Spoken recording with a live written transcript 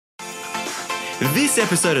This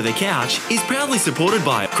episode of The Couch is proudly supported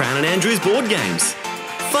by Crown and Andrews Board Games.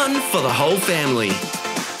 Fun for the whole family.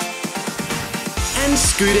 And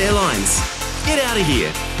Scoot Airlines. Get out of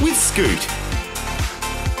here with Scoot.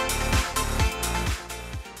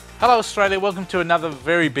 Hello Australia, welcome to another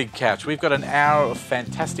very big couch. We've got an hour of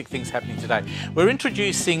fantastic things happening today. We're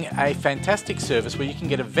introducing a fantastic service where you can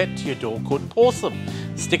get a vet to your door called Pawsome.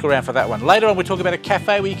 Stick around for that one. Later on we'll talk about a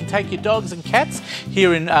cafe where you can take your dogs and cats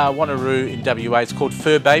here in Wanneroo in WA. It's called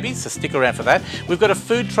Fur Babies, so stick around for that. We've got a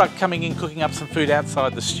food truck coming in cooking up some food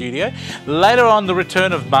outside the studio. Later on the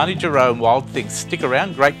return of Marnie Jerome and Wild Things. Stick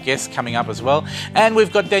around, great guests coming up as well. And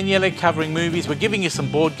we've got Daniele covering movies, we're giving you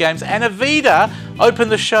some board games, and Avida open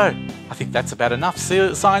the show. I think that's about enough.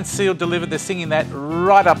 Signed, sealed, delivered. They're singing that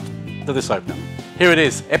right up to this opener. Here it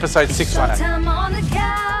is, episode 618. Showtime on the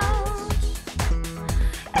couch.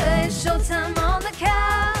 It's showtime on the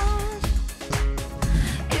couch.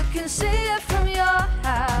 You can see it from your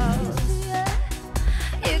house.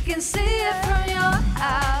 You can see it from your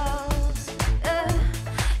house.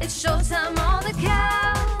 It's showtime on the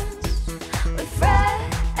couch with Fred.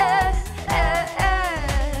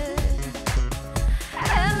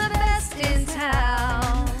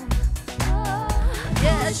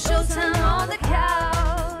 Showtime on the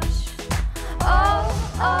couch.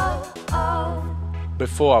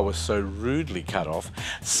 Before I was so rudely cut off,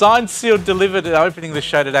 signed, sealed, delivered at opening the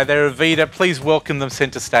show today. They're Avida. Please welcome them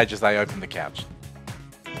centre stage as they open the couch.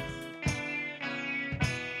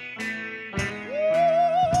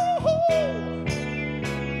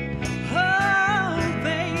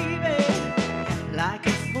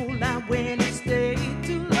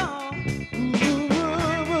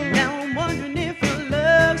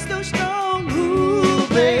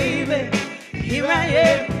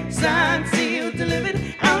 Signed, sealed, delivered,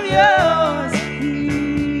 I'm yours.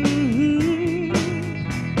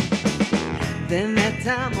 Then that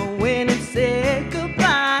time I went and said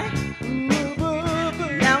goodbye.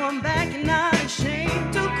 Now I'm back and not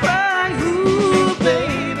ashamed to cry. Ooh,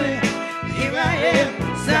 baby, here I am.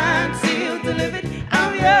 Signed, sealed, delivered,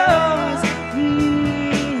 I'm yours.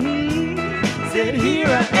 Said here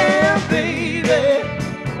I am, baby.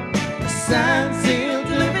 Signed, sealed,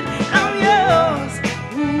 delivered, I'm yours.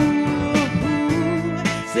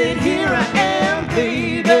 Said here I am,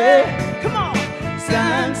 baby. Come on.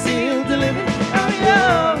 Signed, sealed, delivered, I'm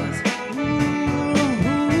yours.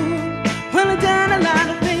 Well, I've done a lot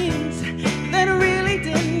of things that I really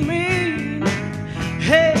didn't mean.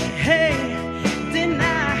 Hey, didn't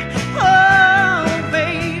I? Oh,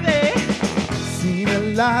 baby. Seen a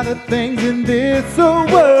lot of things in this old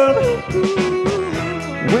world.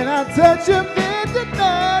 When I touch them, there's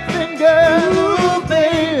nothing, girl. Ooh,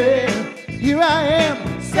 baby, here I am.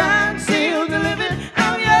 Signed, sealed, delivered,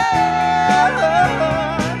 I'm yours.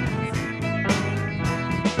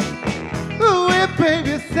 Ooh, it,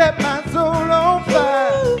 baby, set my soul on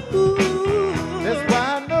fire. That's why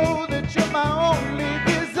I know that you're my only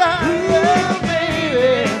desire. Ooh,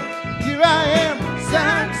 baby, here I am.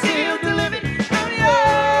 Signed, sealed, delivered, I'm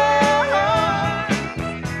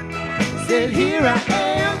yours. Said here I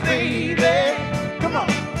am, baby. Come on.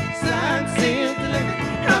 Signed, sealed, delivered,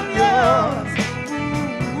 I'm yours.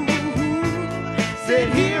 Said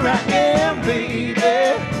here I am, baby.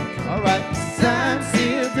 All right. Signed,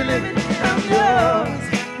 sealed, delivered, I'm yours.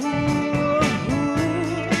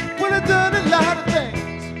 Well, I've done a lot of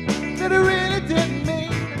things that I really didn't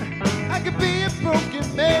mean. I could be a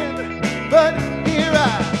broken man, but here I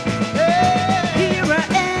am. Here I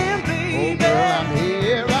am, baby. Oh, girl, I'm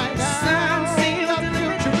here right now. Signed, sealed,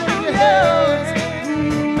 delivered, I'm yours.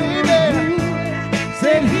 Baby.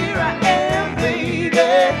 Said here I am, baby.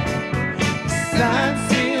 Signed,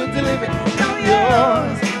 sealed, delivered, I'm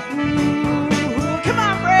yours. Ooh, come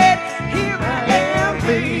on, Fred. Here I am,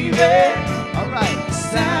 baby. All right.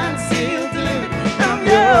 Signed, sealed, delivered, I'm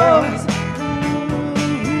yours.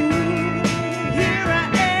 Here I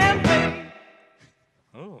am, baby.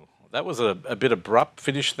 Oh, that was a bit abrupt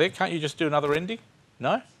finish there. Can't you just do another ending?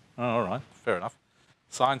 No? Oh, all right, fair enough.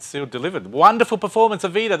 Signed, sealed, delivered. Wonderful performance,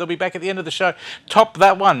 Avida. They'll be back at the end of the show. Top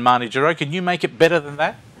that one, Marnie Jerome. Can you make it better than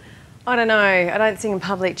that? I don't know. I don't sing in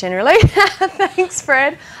public generally. Thanks,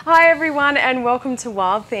 Fred. Hi, everyone, and welcome to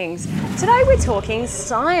Wild Things. Today we're talking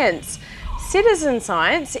science. Citizen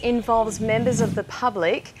science involves members of the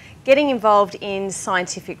public getting involved in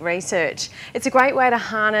scientific research. It's a great way to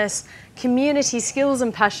harness community skills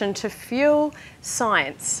and passion to fuel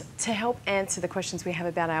science to help answer the questions we have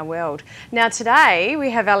about our world. Now today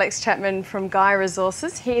we have Alex Chapman from Gaia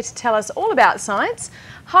Resources here to tell us all about science.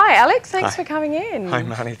 Hi Alex, thanks for coming in. Hi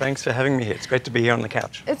Marnie, thanks for having me here. It's great to be here on the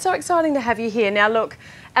couch. It's so exciting to have you here. Now look,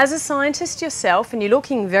 as a scientist yourself, and you're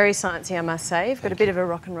looking very sciencey I must say, you've got a bit of a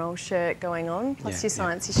rock and roll shirt going on, plus your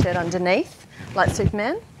sciencey shirt underneath, like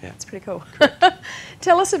Superman. Yeah. It's pretty cool.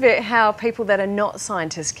 Tell us a bit how people that are not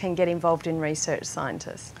scientists can get involved in research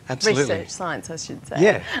scientists. Absolutely. Research science, I should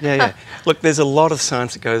say. Yeah. Look, there's a lot of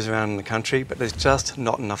science that goes around in the country, but there's just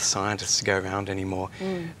not enough scientists to go around anymore.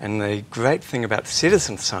 And the great thing about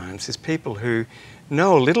citizen science is people who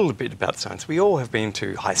know a little bit about science. We all have been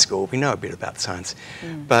to high school, we know a bit about science,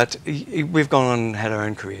 but we've gone on and had our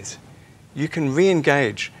own careers. You can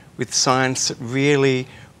re-engage with science that really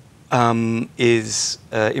is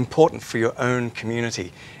important for your own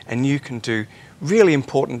community, and you can do really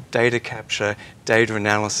important data capture, data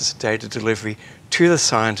analysis, data delivery to the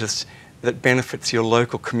scientists that benefits your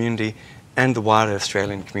local community and the wider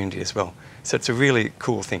Australian community as well. So it's a really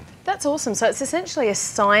cool thing. That's awesome. So it's essentially a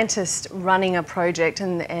scientist running a project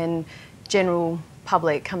and general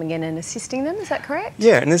public coming in and assisting them, is that correct?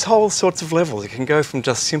 Yeah, and there's whole sorts of levels. It can go from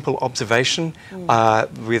just simple observation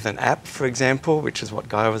with an app, for example, which is what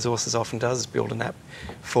Gaia Resources often does, is build an app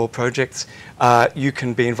for projects. You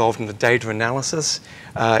can be involved in the data analysis.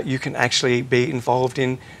 You can actually be involved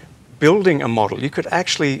in building a model. You could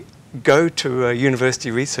actually go to a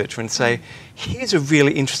university researcher and say, here's a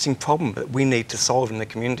really interesting problem that we need to solve in the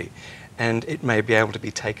community. And it may be able to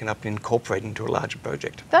be taken up and incorporated into a larger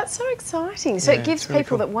project. That's so exciting. So it gives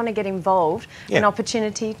people that want to get involved an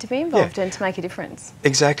opportunity to be involved and to make a difference.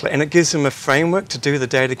 Exactly, and it gives them a framework to do the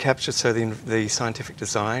data capture so the scientific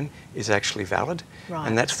design is actually valid. Right.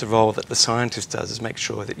 And that's the role that the scientist does, is make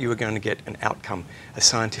sure that you are going to get an outcome, a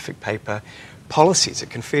scientific paper, policies. It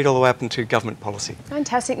can feed all the way up into government policy.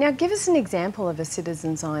 Fantastic. Now give us an example of a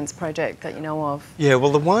citizen science project that you know of. Yeah,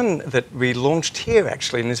 well the one that we launched here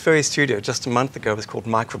actually in this very studio just a month ago was called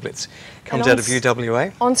Microblitz. Comes out of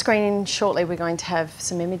UWA. On screen shortly we're going to have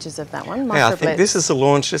some images of that one, Microblitz. Yeah, I think this is the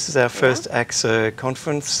launch. This is our first AXA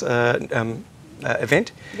conference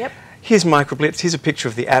event. Yep. Here's Microblitz. Here's a picture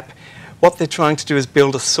of the app. What they're trying to do is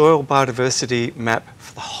build a soil biodiversity map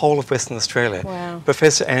for the whole of Western Australia. Wow.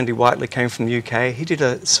 Professor Andy Whiteley came from the UK. He did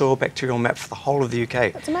a soil bacterial map for the whole of the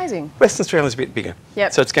UK. That's amazing. Western Australia is a bit bigger.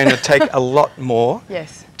 Yep. So it's going to take a lot more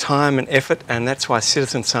Yes. time and effort, and that's why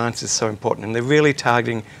citizen science is so important. And they're really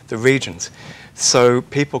targeting the regions. So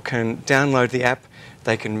people can download the app,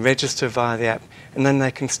 they can register via the app, and then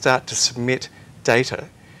they can start to submit data.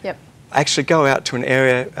 Yep. Actually go out to an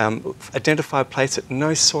area, identify a place that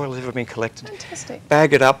no soil has ever been collected. Fantastic.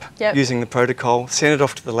 Bag it up Yep. using the protocol, send it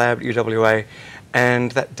off to the lab at UWA,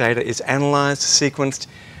 and that data is analysed, sequenced.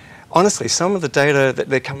 Honestly, some of the data that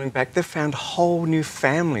they're coming back, they've found whole new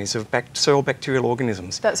families of soil bacterial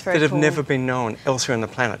organisms That's very that have cool. never been known elsewhere on the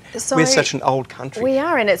planet. So We're such an old country. We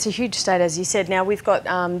are, and it's a huge state, as you said. Now, we've got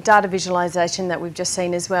data visualisation that we've just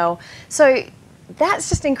seen as well. So that's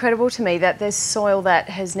just incredible to me that there's soil that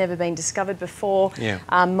has never been discovered before,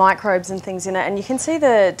 microbes and things in it. And you can see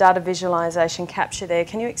the data visualisation capture there.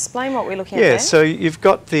 Can you explain what we're looking at there? Yeah, so you've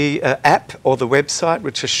got the app or the website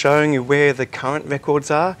which is showing you where the current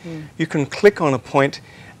records are. You can click on a point,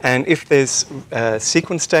 and if there's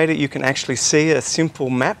sequence data, you can actually see a simple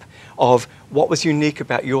map of what was unique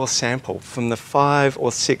about your sample from the 5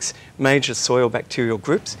 or 6 major soil bacterial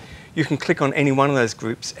groups. You can click on any one of those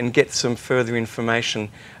groups and get some further information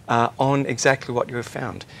on exactly what you have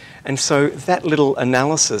found. And so that little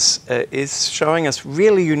analysis is showing us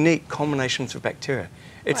really unique combinations of bacteria.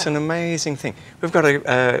 It's an amazing thing. We've got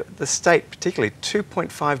the state particularly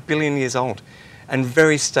 2.5 billion years old and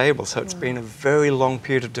very stable, so it's been a very long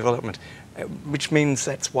period of development, which means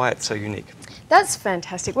that's why it's so unique. That's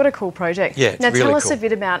fantastic. What a cool project. Yeah, it's now really tell us cool. a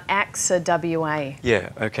bit about AXA WA. Yeah,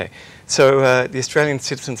 okay. So the Australian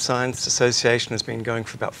Citizen Science Association has been going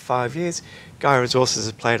for about 5 years. Gaia Resources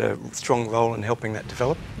has played a strong role in helping that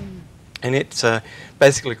develop. And it's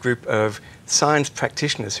basically a group of science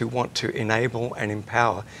practitioners who want to enable and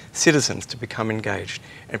empower citizens to become engaged,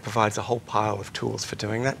 and it provides a whole pile of tools for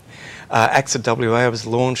doing that. AXA WA was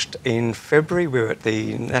launched in February. We were at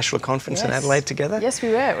the National Conference in Adelaide together. Yes, we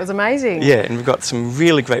were. It was amazing. Yeah, and we've got some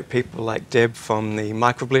really great people like Deb from the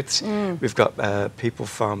Microblitz. We've got people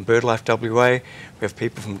from BirdLife WA. We have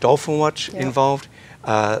people from Dolphin Watch involved,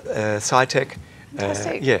 SciTech.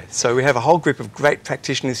 Fantastic. Yeah, so we have a whole group of great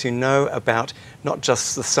practitioners who know about not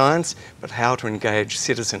just the science, but how to engage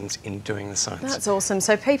citizens in doing the science. That's awesome.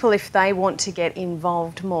 So people, if they want to get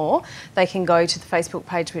involved more, they can go to the Facebook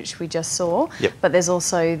page, which we just saw. Yep. But there's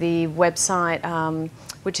also the website,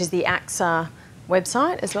 which is the AXA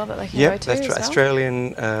website as well that they can go to. That's right. as well.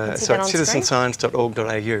 Australian,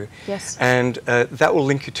 citizenscience.org.au. Yes. And that will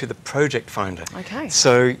link you to the project finder. Okay.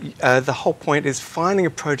 So the whole point is finding a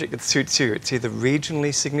project that suits you. It's either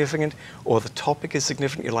regionally significant or the topic is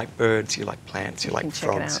significant. You like birds, you like plants, you like can check it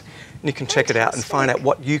frogs. out. And you can check it out and find out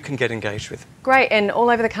what you can get engaged with. Great, and all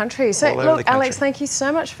over the country. So All over look, the country. Alex, thank you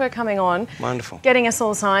so much for coming on. Wonderful. Getting us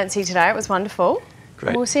all sciencey today. It was wonderful.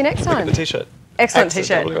 Great. We'll see you next Look time. at the T-shirt. Excellent Excellent,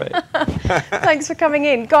 T-shirt. that'll be great. Thanks for coming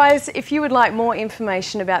in. Guys, if you would like more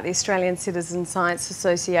information about the Australian Citizen Science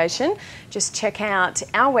Association, just check out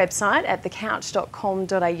our website at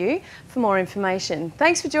thecouch.com.au for more information.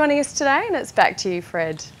 Thanks for joining us today, and it's back to you,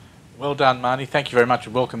 Fred. Well done, Marnie. Thank you very much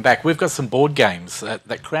and welcome back. We've got some board games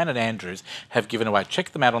that Crown and Andrews have given away.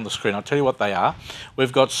 Check them out on the screen. I'll tell you what they are.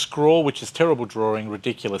 We've got Scrawl, which is terrible drawing,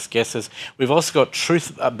 ridiculous guesses. We've also got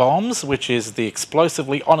Truth Bombs, which is the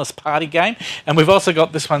explosively honest party game. And we've also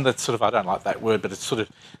got this one that's sort of, I don't like that word, but it's sort of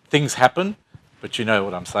things happen, but you know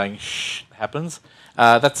what I'm saying, shh, happens.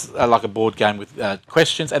 That's like a board game with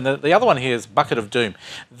questions. And the other one here is Bucket of Doom.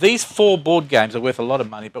 These 4 board games are worth a lot of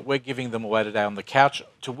money, but we're giving them away today on the couch.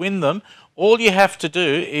 To win them, all you have to do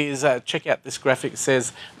is check out this graphic. It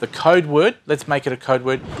says the code word. Let's make it a code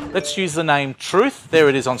word. Let's use the name Truth. There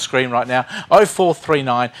it is on screen right now.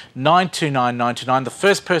 0439 929 929. The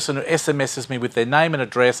first person who SMSs me with their name and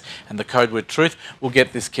address and the code word Truth will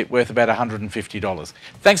get this kit worth about $150.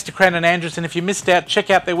 Thanks to Crown and Andrews. And if you missed out,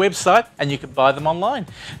 check out their website and you can buy them online.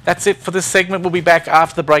 That's it for this segment. We'll be back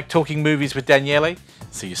after the break talking movies with Daniele.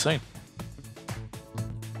 See you soon.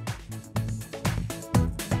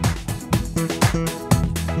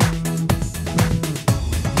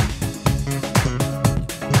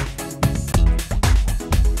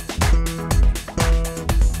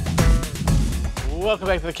 Welcome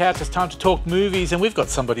back to the couch. It's time to talk movies, and we've got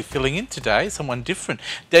somebody filling in today, someone different.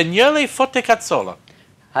 Daniele Fottecazzola.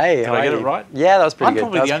 Hey, Did I get it right? Yeah, that was pretty I'm good.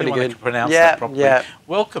 probably That was the only pretty one good. that can pronounce Yeah, that properly. yeah.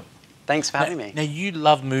 Welcome. Thanks for having me. Now, you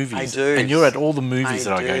love movies. I do. And you're at all the movies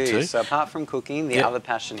that I go to. So apart from cooking, the Yep. other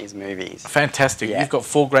passion is movies. Fantastic. Yeah. You've got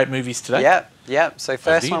 4 great movies today. Yep. So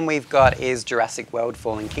first dear. one we've got is Jurassic World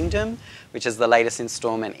Fallen Kingdom, which is the latest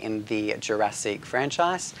installment in the Jurassic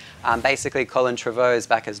franchise. Basically, Colin Trevorrow is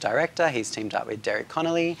back as director. He's teamed up with Derek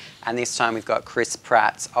Connolly. And this time we've got Chris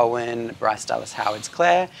Pratt's Owen, Bryce Dallas Howard's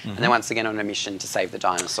Claire, and they're once again on a mission to save the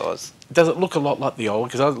dinosaurs. Does it look a lot like the old?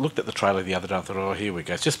 Because I looked at the trailer the other day and I thought, oh, here we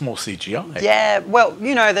go. It's just more CGI. Yeah, well,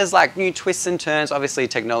 you know, there's like new twists and turns. Obviously,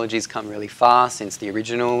 technology's come really far since the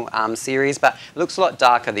original series, but it looks a lot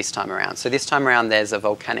darker this time around. So this time around, there's a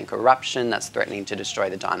volcanic eruption that's threatening to destroy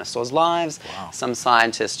the dinosaurs' lives. Wow. Some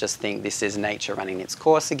scientists just think this is nature running its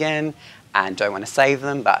course again and don't want to save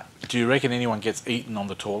them, but... Do you reckon anyone gets eaten on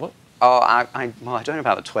the toilet? Oh, well, I don't know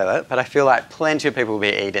about the toilet, but I feel like plenty of people will be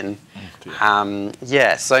eaten.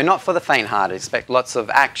 Yeah, so not for the faint-hearted. Expect lots of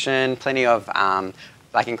action, plenty of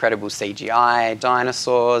like incredible CGI,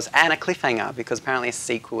 dinosaurs, and a cliffhanger because apparently a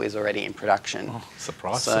sequel is already in production. Oh,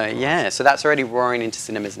 surprise. So surprise. yeah, so that's already roaring into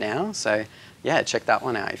cinemas now. So yeah, check that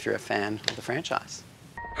one out if you're a fan of the franchise.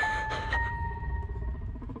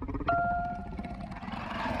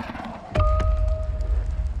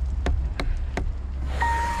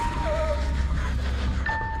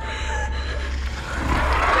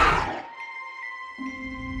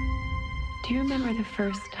 Do you remember the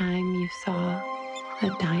first time you saw a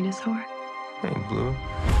dinosaur? Hey, Blue.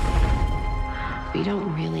 We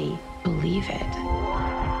don't really believe it.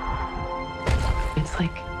 It's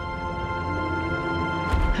like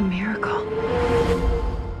a miracle.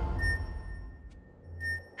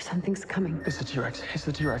 Something's coming. It's the T-Rex. It's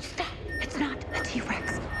the T-Rex. Stop! It's not a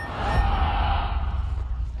T-Rex.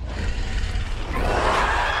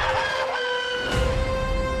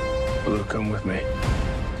 Blue, come with me.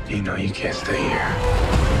 You know you can't stay here.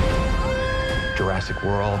 Jurassic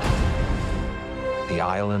World, The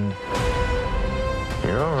Island,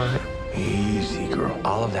 You're all right. Easy, girl.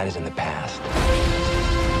 all of that is in the past.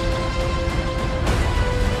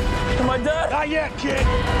 Am I dead? Not yet, kid.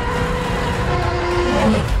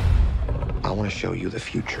 I want to show you the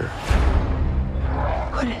future.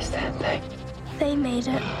 What is that thing? They made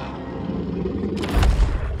it.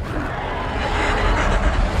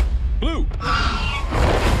 Blue.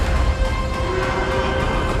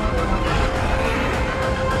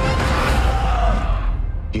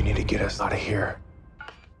 You need to get us out of here.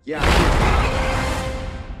 Yeah.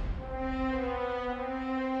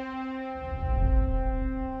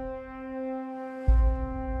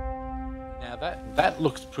 that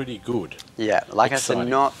looks pretty good. Yeah, like I Exciting. said,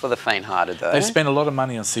 not for the faint-hearted though. They've spent a lot of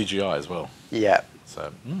money on CGI as well. Yeah.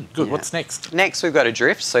 So, good. Yeah. What's next? Next, we've got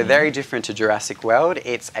Adrift, so very different to Jurassic World.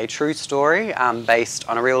 It's a true story based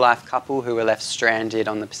on a real-life couple who were left stranded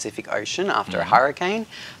on the Pacific Ocean after a hurricane.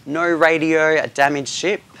 No radio, a damaged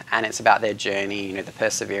ship, and it's about their journey, you know, the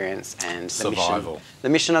perseverance and Survival. The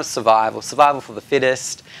mission of survival for the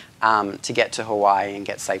fittest, to get to Hawaii and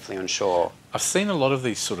get safely on shore. I've seen a lot of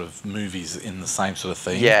these sort of movies in the same sort of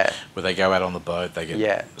theme. Yeah. Where they go out on the boat, they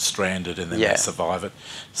get stranded, and then Yeah. they survive it.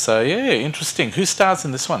 So, yeah, interesting. Who stars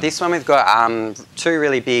in this one? This one we've got two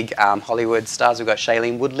really big Hollywood stars. We've got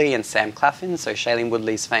Shailene Woodley and Sam Claflin. So Shailene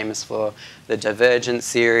Woodley's famous for the Divergent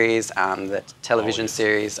series, the television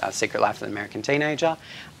series Secret Life of the American Teenager,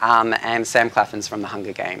 and Sam Claflin's from The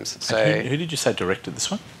Hunger Games. So And who did you say directed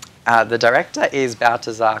this one? the director is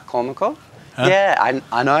Baltazar Kormakov. Huh? Yeah,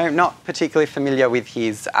 I know. Not particularly familiar with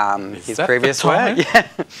his that previous the work. time? Yeah,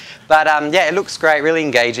 but yeah, it looks great. Really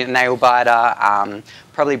engaging, nail biter.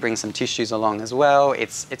 Probably bring some tissues along as well.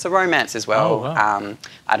 It's a romance as well. Oh, wow.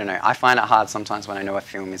 I don't know. I find it hard sometimes when I know a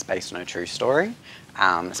film is based on a true story,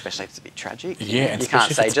 especially if it's a bit tragic. Yeah, and you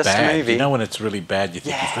can't especially say if it's just bad. a movie. You know when it's really bad, you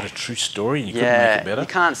think Yeah. you've got a true story and you couldn't make it better. You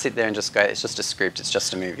can't sit there and just go, it's just a script, it's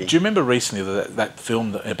just a movie. Do you remember recently that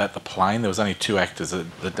film about the plane? There was only two actors,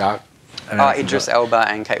 the dark... Idris Elba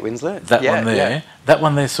and Kate Winslet. That one there. That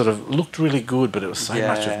one there sort of looked really good, but it was so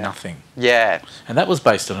much of Yeah. nothing. Yeah. And that was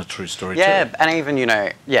based on a true story Yeah, too. and even, you know,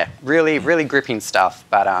 really, really gripping stuff.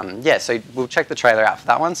 But yeah, so we'll check the trailer out for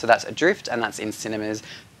that one. So that's Adrift, and that's in cinemas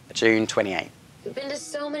June 28th. We've been to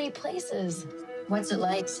so many places. What's it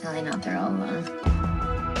like selling out there all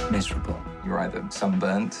alone? Miserable. You're either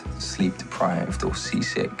sunburnt, sleep deprived, or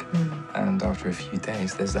seasick. And after a few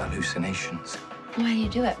days, there's hallucinations. Why do you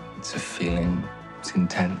do it? It's a feeling. It's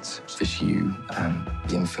intense. It's just you and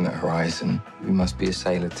the infinite horizon. You must be a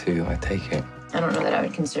sailor too, I take it. I don't know that I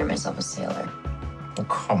would consider myself a sailor. Oh,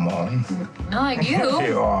 come on. Not like you.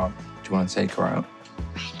 You are. Do you want to take her out?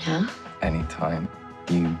 Right now? Anytime.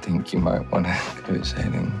 You think you might want to go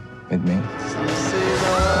sailing with me?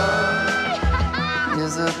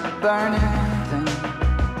 Is a burning thing.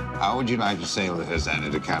 How would you like to sail the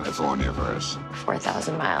Hosanna to California for us?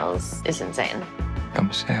 4,000 miles is insane.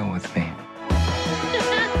 Come sail with me.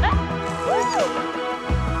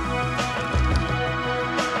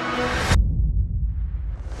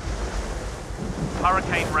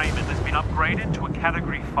 Hurricane Raymond has been upgraded to a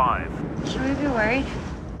Category 5. Should we be worried?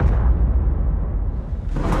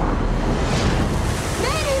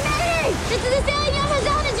 Mayday! This is the sailing yacht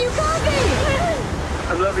Hosanna. Do you copy?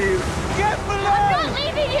 I love you. Get below! I'm not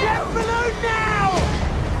leaving you! Get below now!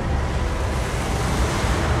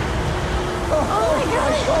 Oh my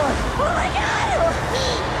god! Oh my god!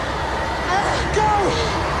 Go!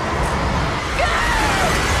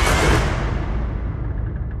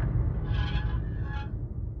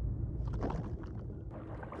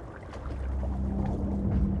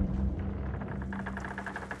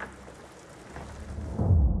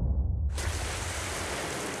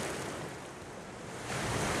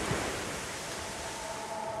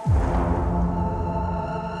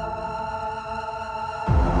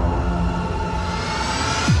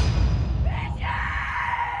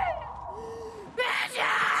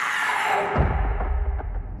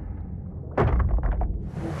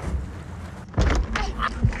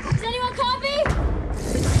 Does anyone copy?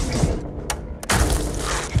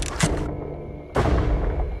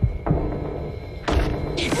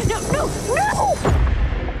 No!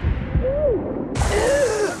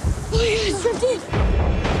 Oh my god, it's drifted!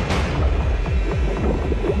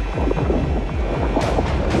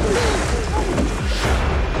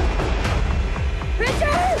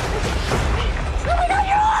 Richard! Oh my god,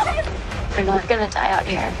 you're alive! We're not gonna die out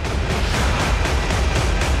here.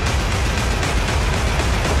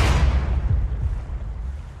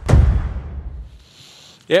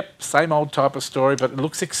 Yep, same old type of story, but it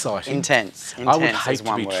looks exciting. Intense. I would Intense hate is to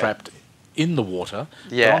one be word. trapped in the water.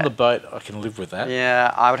 Yeah. But on the boat, I can live with that.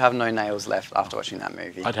 Yeah, I would have no nails left after watching that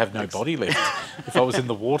movie. I'd have no body left. If I was in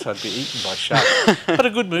the water, I'd be eaten by sharks. But a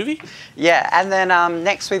good movie. Yeah, and then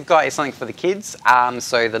next we've got is something for the kids.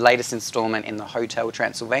 So the latest instalment in the Hotel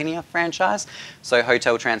Transylvania franchise. So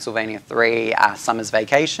Hotel Transylvania 3, Summer's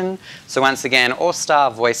Vacation. So once again, all-star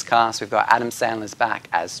voice cast. We've got Adam Sandler's back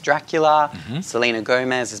as Dracula. Selena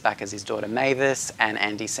Gomez is back as his daughter Mavis. And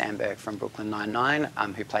Andy Samberg from Brooklyn Nine-Nine,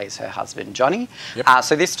 who plays her husband Johnny. Yep.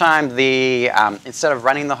 So this time, instead of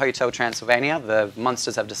running the Hotel Transylvania, the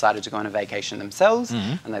monsters have decided to go on a vacation themselves,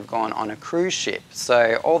 and they've gone on a cruise ship.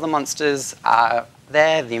 So all the monsters are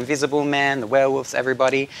there, the Invisible Man, the werewolves,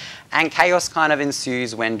 everybody. And chaos kind of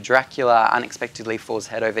ensues when Dracula unexpectedly falls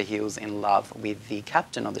head over heels in love with the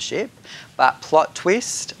captain of the ship. But plot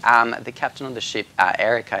twist, the captain of the ship,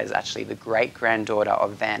 Erica, is actually the great-granddaughter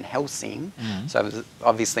of Van Helsing. So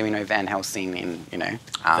obviously we know Van Helsing in,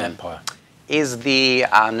 Vampire. Is the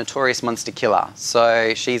notorious monster killer.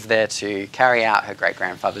 So she's there to carry out her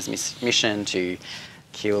great-grandfather's mission to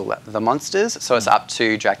kill the monsters. So it's up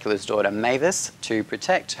to Dracula's daughter Mavis to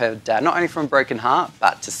protect her dad, not only from a broken heart,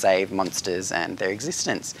 but to save monsters and their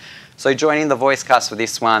existence. So joining the voice cast for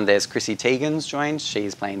this one, there's Chrissy Teigen's joined.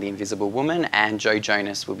 She's playing the Invisible Woman, and Joe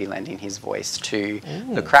Jonas will be lending his voice to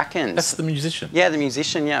the Krakens. That's the musician. Yeah, the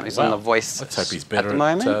musician. Yeah, he's on the voice. Let's hope he's better at the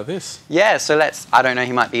moment. At this. Yeah, so I don't know,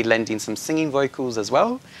 he might be lending some singing vocals as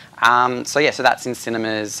well. So that's in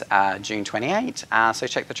cinemas June 28. So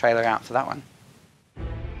check the trailer out for that one.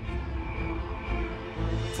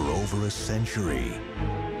 For over a century,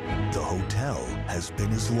 the hotel has been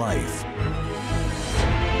his life.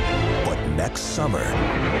 But next summer,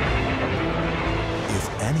 if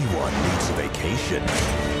anyone needs a vacation,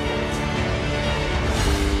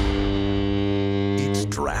 it's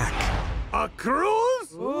Drac. A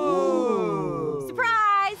cruise? Ooh.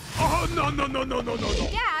 Surprise! Oh, no.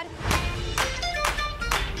 Dad!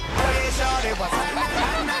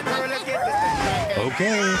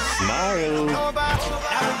 Okay, smile.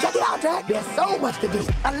 Check it out, Drac. There's so much to do.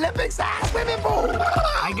 Olympic-sized swimming pool.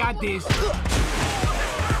 I got this.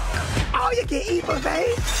 All you can eat,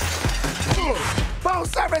 babe.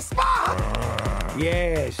 Full-service spa.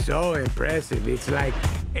 Yeah, so impressive. It's like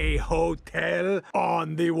a hotel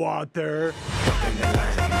on the water.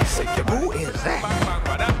 Who is that?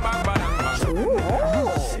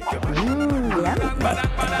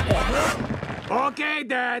 Okay,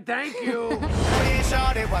 Dad, thank you.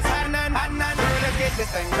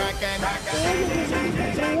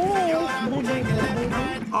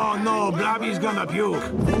 Oh no, Blobby's gonna puke.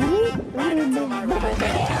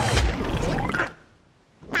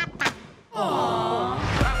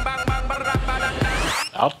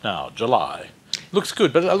 Out now, July. Looks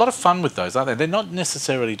good, but a lot of fun with those, aren't they? They're not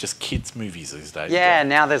necessarily just kids' movies these days. Yeah,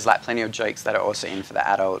 now there's like plenty of jokes that are also in for the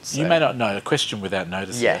adults. So. You may not know, a question without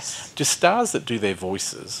noticing. Yes. Do stars that do their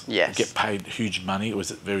voices get paid huge money, or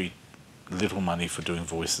is it very little money for doing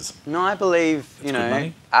voices? No, I believe, Good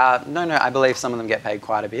money? no, I believe some of them get paid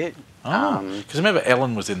quite a bit. Because remember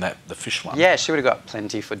Ellen was in the fish one. Yeah, she would have got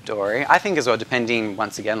plenty for Dory. I think as well, depending,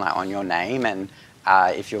 once again, like on your name and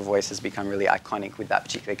if your voice has become really iconic with that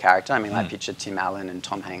particular character. I mean, like picture Tim Allen and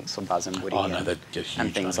Tom Hanks or Buzz and Woody they'd get huge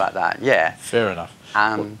and things money. like that. Yeah. Fair enough.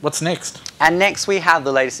 What's next? And next we have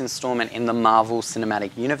the latest installment in the Marvel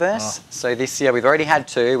Cinematic Universe. So this year we've already had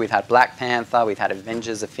 2. We've had Black Panther, we've had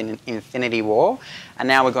Avengers Infinity War, and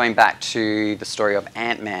now we're going back to the story of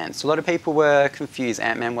Ant-Man. So a lot of people were confused.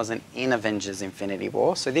 Ant-Man wasn't in Avengers Infinity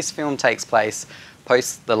War. So this film takes place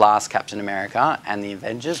post the last Captain America and the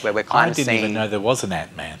Avengers, where we're kind of seeing... I didn't even know there was an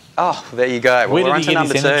Ant-Man. Oh, there you go. Where did he get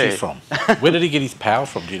his energy from? Where did he get his power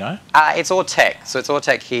from, do you know? It's all tech. So it's all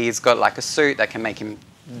tech. He's got like a suit that can make him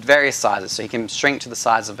various sizes. So he can shrink to the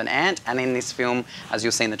size of an ant. And in this film, as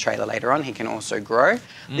you'll see in the trailer later on, he can also grow.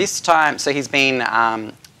 This time, so he's been...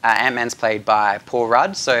 Ant-Man's played by Paul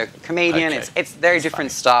Rudd, so comedian. Okay. It's very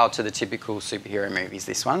different style to the typical superhero movies,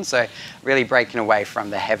 this one. So really breaking away from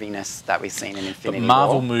the heaviness that we've seen in Infinity War. But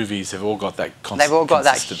Marvel War. movies have all got that consistent. They've all got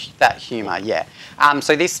that humour, yeah.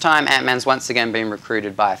 So this time Ant-Man's once again been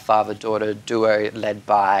recruited by a father-daughter duo led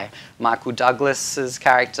by Michael Douglas's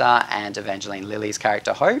character and Evangeline Lilly's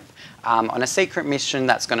character Hope. On a secret mission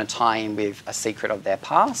that's going to tie in with a secret of their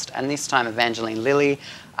past. And this time Evangeline Lilly,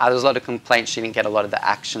 there was a lot of complaints she didn't get a lot of the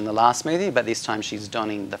action in the last movie, but this time she's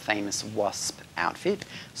donning the famous Wasp outfit.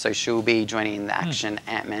 So she'll be joining in the action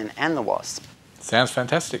Ant-Man and the Wasp. Sounds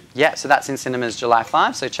fantastic. Yeah, so that's in cinemas July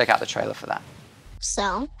 5, so check out the trailer for that.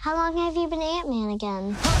 So, how long have you been Ant-Man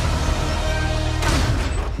again?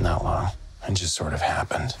 Not long. It just sort of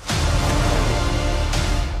happened.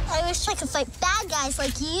 I wish I could fight bad guys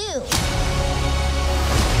like you.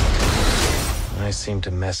 I seem to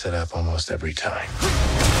mess it up almost every time.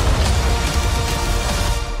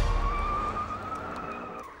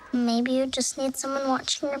 Maybe you just need someone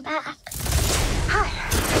watching your back. Hi.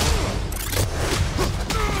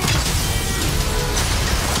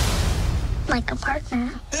 Like a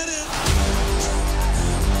partner.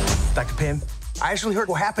 Dr. Pym, I actually heard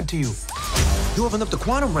what happened to you. You opened up the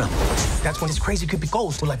quantum realm. That's when this crazy creepy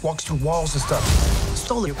ghost who like walks through walls and stuff.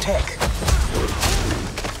 Stole your tech.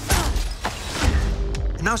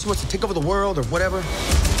 And now she wants to take over the world or whatever.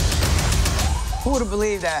 Who would have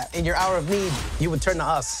believed that in your hour of need, you would turn to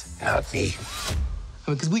us? Not me.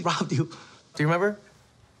 Because we robbed you. Do you remember?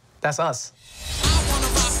 That's us.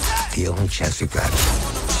 The only chance we've got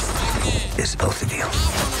is both of you.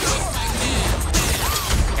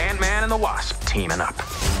 Ant-Man and the Wasp teaming up.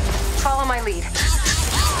 Follow my lead.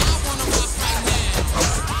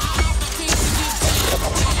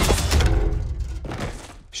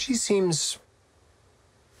 She seems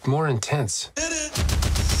more intense.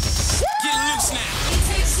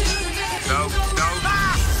 No.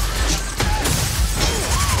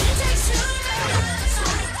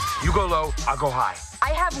 You go low, I'll go high.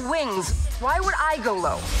 I have wings. Why would I go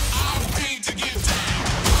low?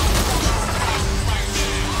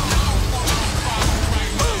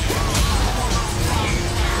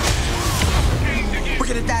 We're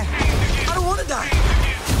gonna die. I don't want to die.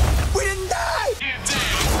 We didn't die.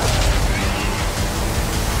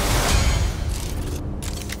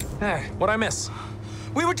 Hey, what'd I miss?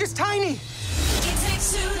 We were just tiny.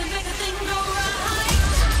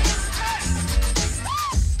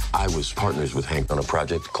 I was partners with Hank on a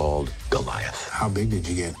project called Goliath. How big did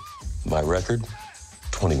you get? My record,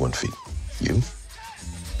 21 feet. You?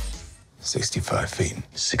 65 feet.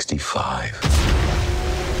 65.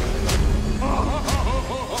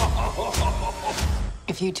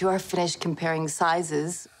 If you two are finished comparing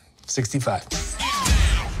sizes, 65.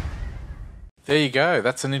 There you go.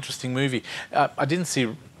 That's an interesting movie. I didn't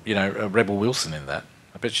see, Rebel Wilson in that.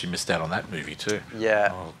 I bet she missed out on that movie too. Yeah.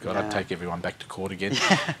 Oh, God, yeah. I'd take everyone back to court again.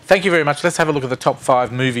 Thank you very much. Let's have a look at the top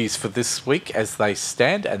 5 movies for this week as they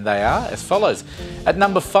stand, and they are as follows. At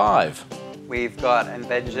number 5. We've got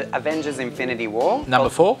Avengers Infinity War. Number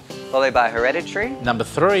 4. Followed by Hereditary. Number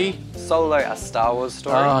 3. Solo, a Star Wars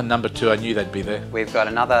story. Oh, number 2. I knew they'd be there. We've got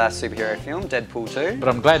another superhero film, Deadpool 2. But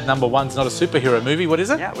I'm glad number 1's not a superhero movie. What is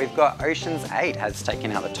it? Yeah, we've got Ocean's 8 has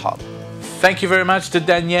taken out the top. Thank you very much to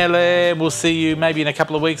Daniele. We'll see you maybe in a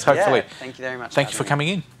couple of weeks, hopefully. Yeah, thank you very much. Thank you for coming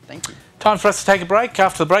in. Thank you. Time for us to take a break.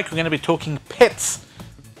 After the break, we're going to be talking pets.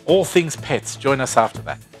 All things pets. Join us after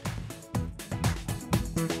that.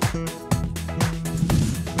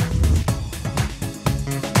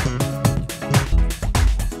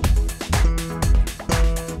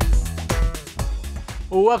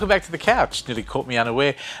 Well, welcome back to the couch. Nearly caught me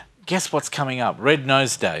unaware. Guess what's coming up? Red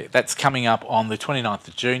Nose Day. That's coming up on the 29th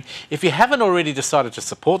of June. If you haven't already decided to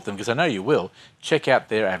support them, because I know you will, check out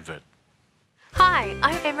their advert. Hi,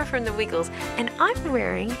 I'm Emma from The Wiggles, and I'm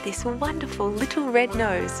wearing this wonderful little red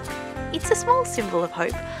nose. It's a small symbol of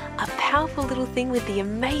hope, a powerful little thing with the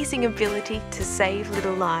amazing ability to save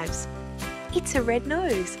little lives. It's a red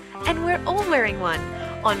nose, and we're all wearing one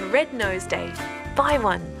on Red Nose Day. Buy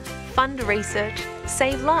one. Fund research,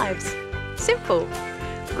 save lives. Simple.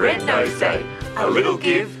 Red Nose Day, a little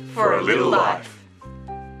give for a little life.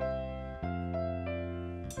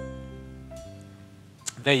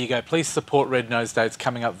 There you go. Please support Red Nose Day. It's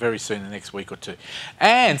coming up very soon, the next week or two.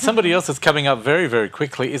 And somebody else that's coming up very, very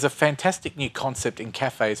quickly is a fantastic new concept in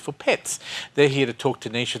cafes for pets. They're here to talk to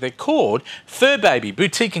Nisha. They're called Fur Baby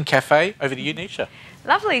Boutique and Cafe. Over to you, Nisha.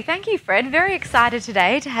 Lovely, thank you, Fred. Very excited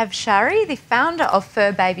today to have Shari, the founder of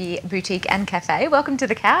Fur Baby Boutique and Cafe. Welcome to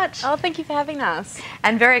the couch. Oh, thank you for having us.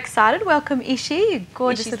 And very excited, welcome Ishi, you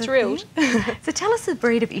gorgeous Ishi's little thrilled. thing. So tell us the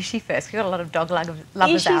breed of Ishi first. We've got a lot of dog lovers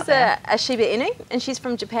Ishi's out there. a Shiba Inu, and she's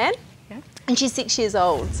from Japan. Yeah. And she's 6 years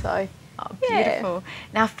old, so. Oh, beautiful.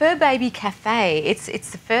 Now, Fur Baby Cafe, it's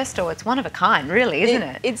the first store. It's one of a kind, really, isn't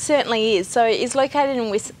it? It certainly is. So it's located in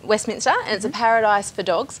Westminster, and it's a paradise for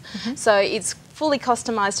dogs. So it's fully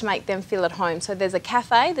customised to make them feel at home. So there's a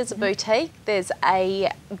cafe, there's a boutique, there's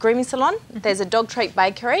a grooming salon, there's a dog treat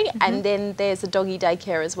bakery, and then there's a doggy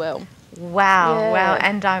daycare as well. Wow, Yeah. wow.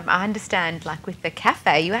 And I understand, like with the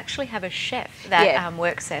cafe, you actually have a chef that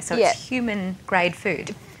works there. So it's human-grade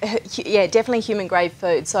food. Yeah, definitely human grade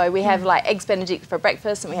food. So we have like eggs Benedict for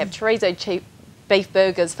breakfast, and we have chorizo beef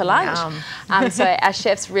burgers for lunch. So our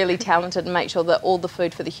chef's really talented and make sure that all the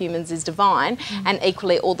food for the humans is divine, and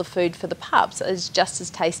equally all the food for the pups is just as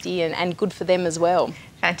tasty and good for them as well.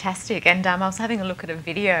 Fantastic. And I was having a look at a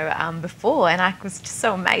video before, and I was just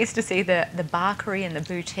so amazed to see the bakery and the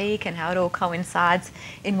boutique and how it all coincides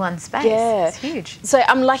in one space. Yeah. It's huge. So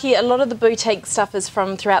I'm lucky, a lot of the boutique stuff is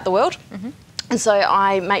from throughout the world. And so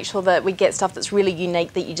I make sure that we get stuff that's really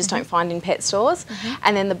unique that you just don't find in pet stores.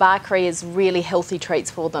 And then the bakery is really healthy treats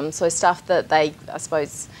for them. So stuff that they, I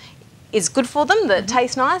suppose, is good for them, that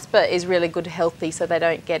tastes nice, but is really good healthy, so they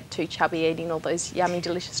don't get too chubby eating all those yummy,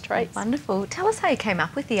 delicious treats. Wonderful. Tell us how you came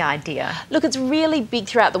up with the idea. Look, it's really big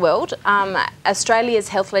throughout the world. Australia's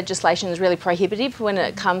health legislation is really prohibitive when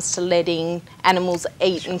it comes to letting animals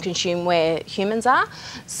eat and consume where humans are.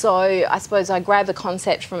 So I suppose I grabbed the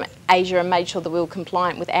concept from Asia and made sure that we were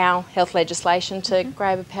compliant with our health legislation to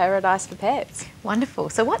grab a paradise for pets. Wonderful.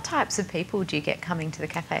 So what types of people do you get coming to the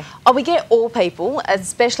cafe? Oh, we get all people,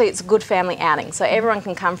 especially it's a good family outing. So everyone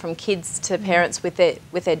can come from kids to parents with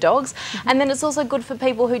their dogs. And then it's also good for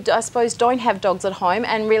people who, I suppose, don't have dogs at home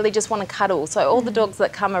and really just want to cuddle. So all the dogs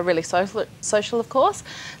that come are really social, of course.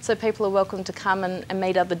 So people are welcome to come and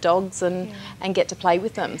meet other dogs and get to play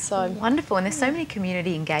with them. So wonderful. And there's so many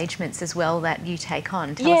community engagements as well that you take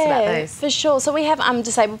on. Tell us about those. For sure. So we have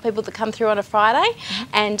disabled people that come through on a Friday,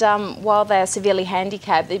 and while they're severely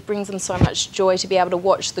handicapped, it brings them so much joy to be able to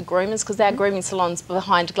watch the groomers, because our grooming salon's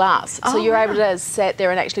behind glass. So you're able to sit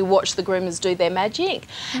there and actually watch the groomers do their magic,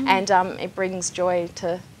 and it brings joy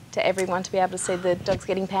to everyone to be able to see the dogs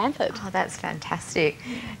getting pampered. Oh, that's fantastic.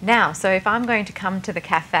 Now, so if I'm going to come to the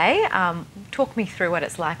cafe, talk me through what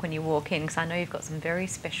it's like when you walk in, because I know you've got some very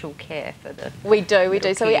special care for the We do.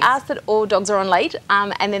 So we ask that all dogs are on lead,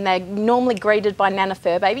 and then they're normally greeted by Nana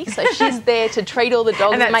Fur Baby. So she's there to treat all the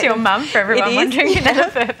dogs. And that's your mum, for everyone wondering who Nana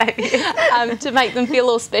Fur Baby is. To make them feel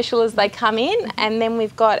all special as they come in. And then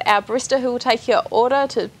we've got our barista who will take your order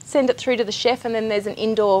to send it through to the chef, and then there's an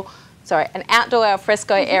outdoor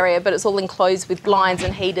alfresco area, but it's all enclosed with blinds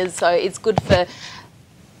and heaters, so it's good for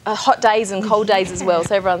hot days and cold days as well,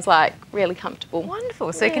 so everyone's like really comfortable.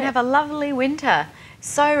 Wonderful. So you can have a lovely winter.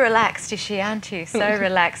 So relaxed, is she, aren't you? So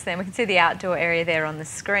relaxed then. We can see the outdoor area there on the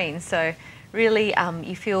screen. So really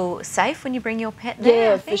you feel safe when you bring your pet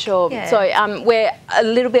there? Yeah, for sure. Yeah. So we're a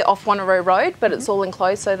little bit off Wanneroo Road, but it's all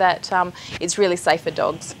enclosed so that it's really safe for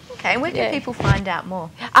dogs. Okay, and where can people find out more?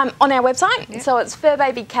 On our website, so it's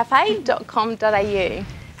furbabycafe.com.au.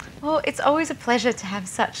 Well, it's always a pleasure to have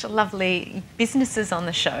such lovely businesses on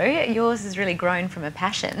the show. Yours has really grown from a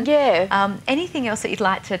passion. Yeah. Anything else that you'd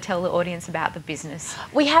like to tell the audience about the business?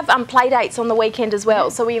 We have play dates on the weekend as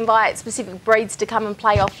well. So we invite specific breeds to come and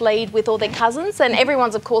play off lead with all their cousins, and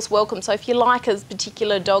everyone's of course welcome. So if you like a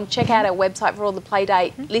particular dog, check out our website for all the play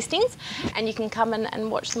date listings, and you can come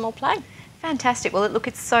and watch them all play. Fantastic. Well, look,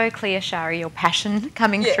 it's so clear, Shari, your passion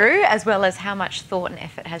coming through, as well as how much thought and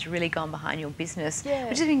effort has really gone behind your business,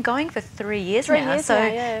 which has been going for 3 years now.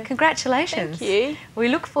 So congratulations. Thank you. We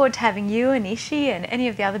look forward to having you and Ishi and any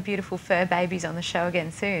of the other beautiful fur babies on the show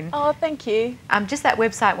again soon. Oh, thank you. Just that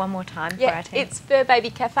website one more time for our team. It's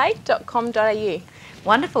furbabycafe.com.au.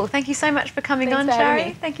 Wonderful. Thank you so much for coming on,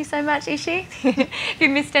 Shari. Thank you so much, Ishi. If you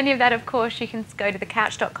missed any of that, of course, you can go to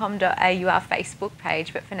thecouch.com.au, our Facebook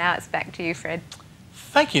page. But for now, it's back to you, Fred.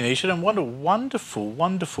 Thank you, Nisha, and what a wonderful,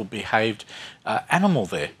 wonderful behaved animal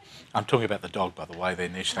there. I'm talking about the dog, by the way, there,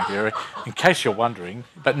 Nisha. Thank you. In case you're wondering,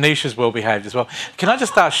 but Nisha's well behaved as well. Can I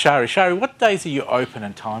just ask Shari? Shari, what days are you open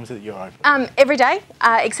and times that you're open? Every day,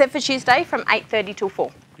 except for Tuesday from 8:30 till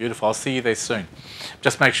 4. Beautiful. I'll see you there soon.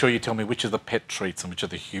 Just make sure you tell me which are the pet treats and which are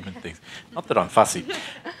the human things. Not that I'm fussy,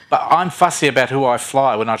 but I'm fussy about who I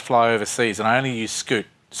fly when I fly overseas, and I only use Scoot.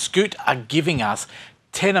 Scoot are giving us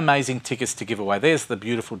 10 amazing tickets to give away. There's the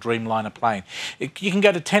beautiful Dreamliner plane. You can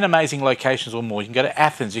go to 10 amazing locations or more. You can go to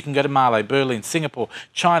Athens, you can go to Male, Berlin, Singapore,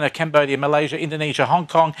 China, Cambodia, Malaysia, Indonesia, Hong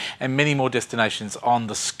Kong, and many more destinations on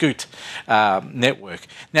the Scoot network.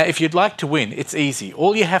 Now, if you'd like to win, it's easy.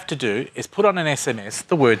 All you have to do is put on an SMS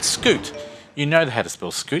the word Scoot. You know how to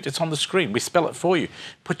spell Scoot. It's on the screen. We spell it for you.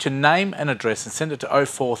 Put your name and address and send it to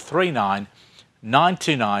 0439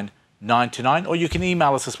 929 929, or you can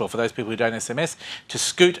email us as well, for those people who don't SMS, to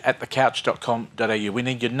scoot@thecouch.com.au. We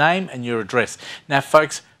need your name and your address. Now,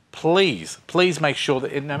 folks, please make sure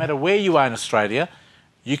that no matter where you are in Australia,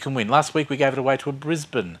 you can win. Last week we gave it away to a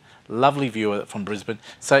Brisbane, lovely viewer from Brisbane.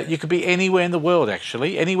 So you could be anywhere in the world,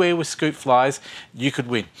 actually. Anywhere with Scoot flies, you could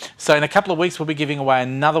win. So in a couple of weeks, we'll be giving away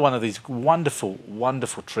another one of these wonderful,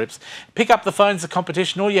 wonderful trips. Pick up the phone. It's a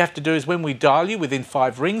competition. All you have to do is when we dial you within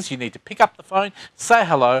 5 rings, you need to pick up the phone, say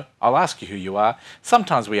hello. I'll ask you who you are.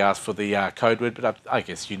 Sometimes we ask for the code word, but I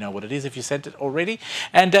guess you know what it is if you sent it already.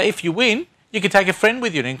 And if you win, you can take a friend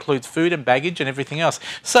with you. It includes food and baggage and everything else.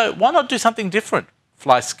 So why not do something different?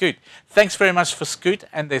 Fly Scoot. Thanks very much for Scoot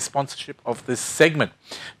and their sponsorship of this segment.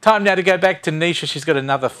 Time now to go back to Nisha. She's got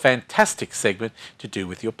another fantastic segment to do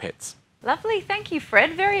with your pets. Lovely. Thank you,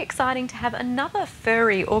 Fred. Very exciting to have another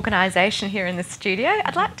furry organisation here in the studio.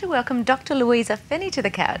 I'd like to welcome Dr. Louisa Fenny to the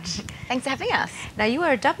couch. Thanks for having us. Now, you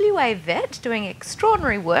are a WA vet doing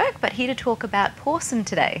extraordinary work, but here to talk about Pawsome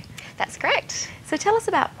today. That's correct. So tell us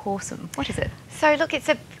about Pawsome. What is it? So look, it's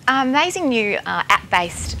an amazing new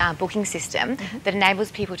app-based booking system that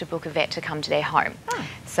enables people to book a vet to come to their home.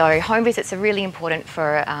 So home visits are really important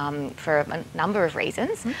for a number of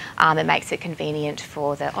reasons. It makes it convenient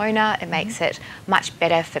for the owner. It makes it much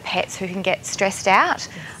better for pets who can get stressed out,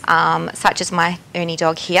 such as my Ernie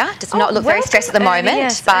dog here. Does not look very stressed at the moment.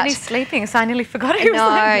 Yes, but Ernie's sleeping, so I nearly forgot he was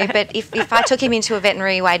like that. But if I took him into a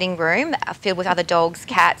veterinary waiting room filled with other dogs,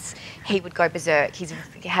 cats, he would go berserk. He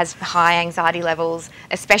has high anxiety levels,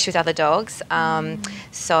 especially with other dogs.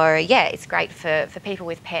 So yeah, it's great for people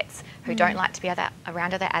with pets who don't like to be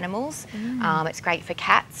around other animals. It's great for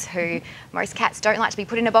cats who, most cats don't like to be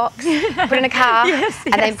put in a box, put in a car,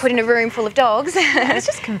 and then put in a room full of dogs. And it's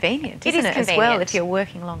just convenient, isn't it, convenient. as well, if you're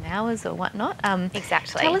working long hours or whatnot.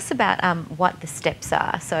 Exactly. Tell us about what the steps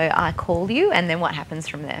are. So I call you, and then what happens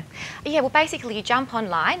from there? Yeah, well, basically you jump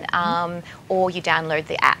online or you download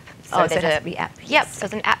the app. So it has to be app. Yep, so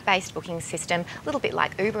it's an app-based booking system, a little bit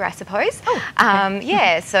like Uber, I suppose.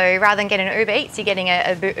 Yeah, so rather than getting an Uber Eats, you're getting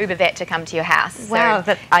a Uber Vet to come to your house. Wow,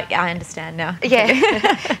 so, I understand now.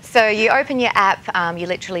 Yeah. So you open your app, you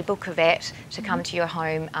literally book a vet to come to your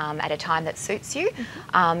home at a time that suits you.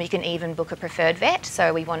 You can even book a preferred vet,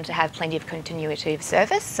 so we want to have plenty of continuity of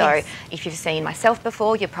service. So if you've seen myself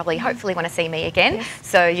before, you probably hopefully want to see me again.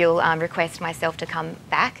 So you'll request myself to come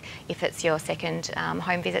back if it's your second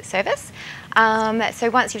home visit service. So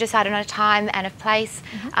once you've decided on a time and a place,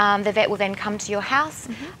 the vet will then come to your house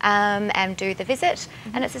and do the visit,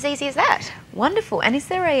 and it's as easy as that. Wonderful. And is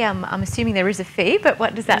there a, I'm assuming there is a fee, but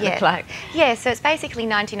what does that look like? Yeah, so it's basically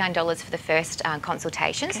 $99 for the first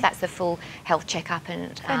consultation, so that's the full health checkup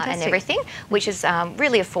and everything, which is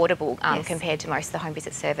really affordable compared to most of the home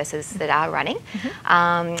visit services that are running.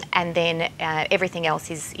 And then everything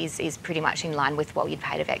else is pretty much in line with what you'd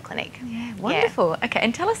pay at a vet clinic. Yeah, wonderful. Okay,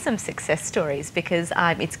 and tell us some success stories, because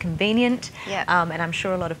it's convenient, and I'm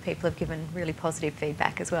sure a lot of people have given really positive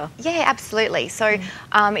feedback as well. Yeah, absolutely. So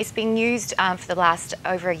it's been used for the last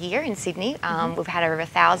over a year in Sydney. We've had over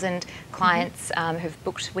 1,000 clients who've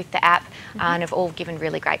booked with the app and have all given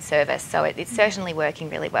really great service. So it's certainly working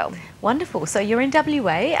really well. Wonderful. So you're in WA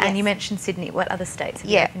and you mentioned Sydney. What other states have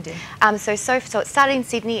you opened in? So it started in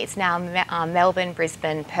Sydney. It's now Melbourne,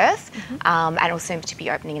 Brisbane, Perth, and will soon to be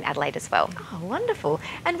opening in Adelaide as well. Oh, wonderful.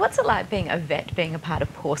 And what's it like being a vet, being a part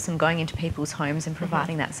of Pawsome, going into people's homes and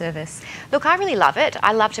providing that service? Look, I really love it.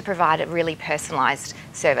 I love to provide a really personalised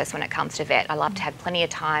service when it comes to vet. I love to have plenty of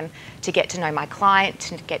time to get to know my client,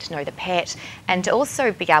 to get to know the pet, and to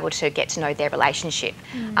also be able to get to know their relationship.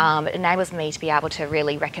 It enables me to be able to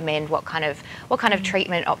really recommend what kind of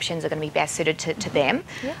treatment options are going to be best suited to them.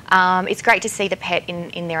 It's great to see the pet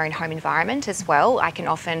in their own home environment as well. I can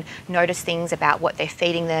often notice things about what they're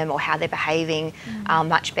feeding them or how they're behaving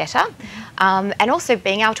much better. And also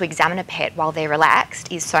being able to examine a pet while they're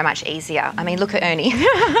relaxed is so much easier. I mean, look at Ernie.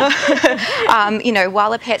 You know,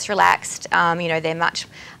 while a pet's relaxed, you know, they're much,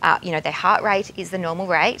 you know, their heart rate is the normal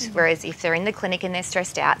rate, whereas if they're in the clinic and they're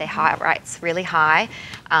stressed out, their heart rate's really high.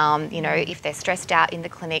 You know, if they're stressed out in the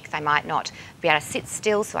clinic, they might not be able to sit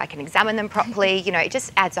still so I can examine them properly. You know, it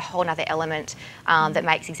just adds a whole other element that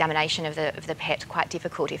makes examination of the pet quite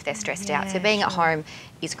difficult if they're stressed out. So being at home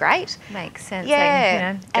is great. Makes sense.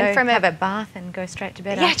 Yeah. And from have a bath and go straight to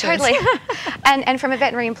bed afterwards. Totally. and from a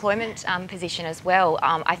veterinary employment position as well,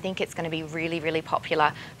 I think it's going to be really, really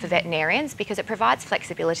popular for veterinarians because it provides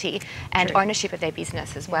flexibility and ownership of their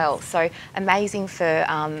business as well. So amazing for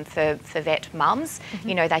vet mums.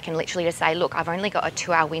 You know, they can literally just say, look, I've only got a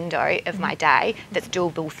 2-hour window of my day that's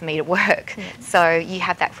doable for me to work. So you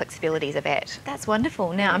have that flexibility as a vet. That's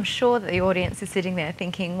wonderful. Now, I'm sure that the audience is sitting there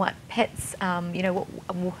thinking, what pets, you know,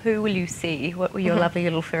 who will you see? What will your lovely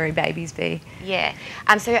little furry babies be? Yeah.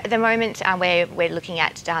 So at the moment, we're looking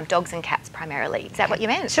at dogs and cats primarily. Is that what you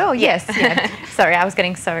meant? Sure, yes. Sorry, I was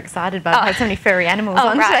getting so excited, but I had so many furry animals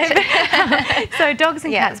on today. So dogs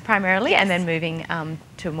and cats primarily, and then moving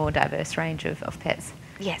to a more diverse range of pets.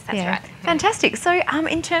 Yes, that's right. Fantastic. So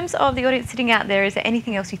in terms of the audience sitting out there, is there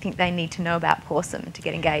anything else you think they need to know about Pawsome to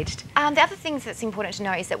get engaged? The other things that's important to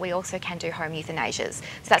know is that we also can do home euthanasias. So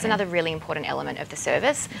that's another really important element of the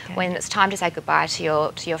service. When it's time to say goodbye to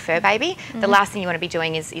your fur baby, the last thing you want to be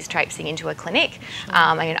doing is traipsing into a clinic.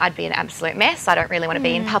 I mean, I'd be an absolute mess. I don't really want to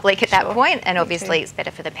be in public at that point, and obviously it's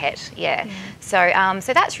better for the pet. So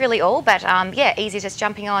so that's really all. But yeah, easy, just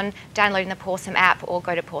jumping on, downloading the Pawsome app, or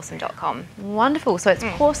go to pawsome.com. Wonderful. So it's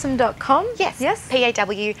Pawsome.com? Yes. Yes.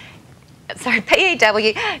 PAW Sorry,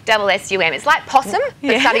 P-E-W-S-S-U-M. It's like possum,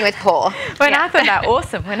 but starting with paw. I thought that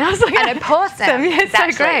awesome when I was looking at possum. Yeah, it's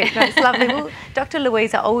exactly. so great. That's lovely. Well, Dr.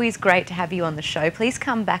 Louisa, always great to have you on the show. Please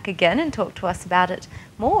come back again and talk to us about it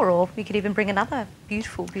more, or we could even bring another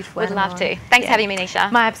beautiful Would love to. Thanks for having me,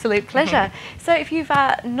 Nisha. My absolute pleasure. So if you've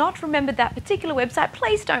not remembered that particular website,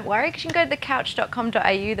 please don't worry, because you can go to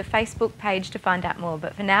thecouch.com.au, the Facebook page, to find out more.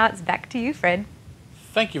 But for now, it's back to you, Fred.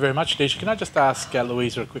 Thank you very much, Nisha. Can I just ask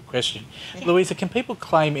Louisa a quick question? Yeah. Louisa, can people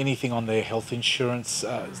claim anything on their health insurance?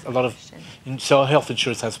 A lot of health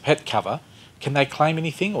insurance has pet cover. Can they claim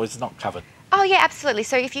anything, or is it not covered? Oh yeah, absolutely.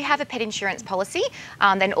 So if you have a pet insurance policy,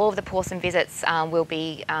 then all of the Pawsome visits will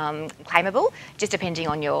be claimable, just depending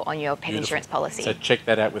on your pet insurance policy. So check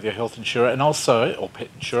that out with your health insurer, and also, or pet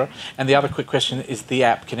insurer. And the other quick question is the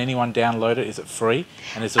app. Can anyone download it? Is it free?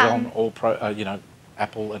 And is it on all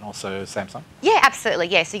Apple and also Samsung? Yeah, absolutely.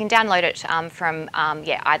 Yeah, so you can download it from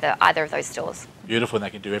either of those stores. Beautiful, and they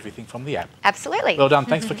can do everything from the app. Absolutely. Well done.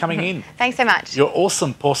 Thanks for coming in. Thanks so much. You're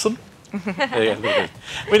awesome, Pawsome. Yeah,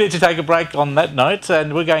 we need to take a break on that note,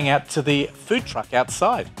 and we're going out to the food truck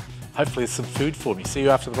outside. Hopefully there's some food for me. See you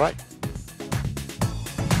after the break.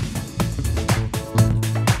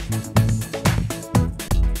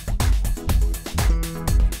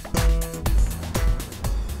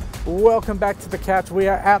 Welcome back to The Couch. We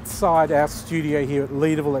are outside our studio here at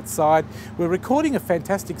Leederville at Side. We're recording a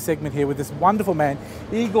fantastic segment here with this wonderful man.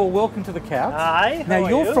 Igor, welcome to The Couch. Hi, now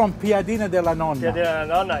you're you? from Piadina della Nonna. Piadina della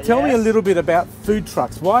Nonna, Tell me a little bit about food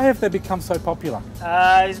trucks. Why have they become so popular?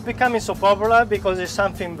 It's becoming so popular because it's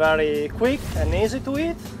something very quick and easy to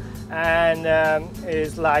eat. And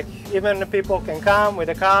it's like even people can come with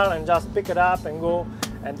a car and just pick it up and go.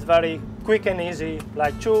 And it's very quick and easy,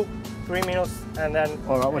 like 2-3 minutes, and then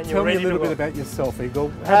all right, well, tell me a little bit about yourself,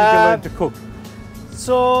 Igor. How did you learn to cook?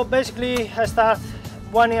 So basically, I started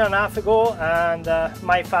 1.5 years ago, and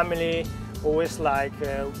my family always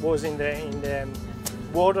was in the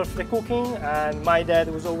world of the cooking, and my dad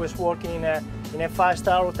was always working in a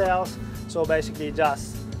 5-star hotels. So basically,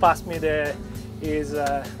 just passed me his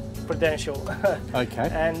credential. Okay.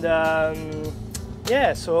 And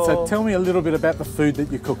yeah, so tell me a little bit about the food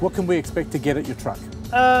that you cook. What can we expect to get at your truck?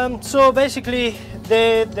 So basically,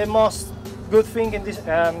 the most good thing in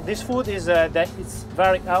this food is that it's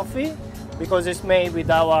very healthy because it's made with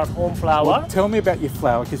our own flour. Well, tell me about your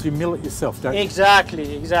flour, because you mill it yourself, don't you?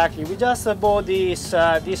 Exactly. We just bought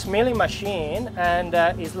this milling machine, and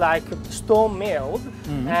it's like stone milled,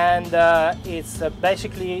 and it's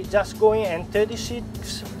basically just going at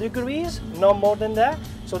 36 degrees, no more than that.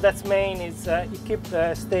 So that's main is it keeps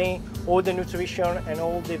staying all the nutrition and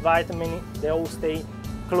all the vitamin, they all stay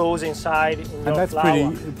close inside in your flour.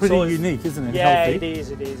 And that's pretty unique, isn't it? Yeah, healthy.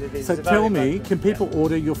 it is. So tell me, can people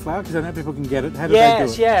order your flour? Because I know people can get it. How do they do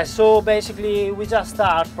it? Yes. So basically, we just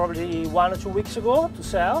start probably 1 or 2 weeks ago to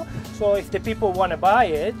sell. So if the people want to buy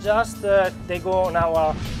it, just they go on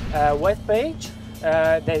our web page.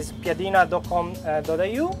 There's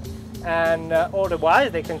piadina.com.au. And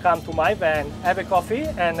otherwise, they can come to my van, have a coffee,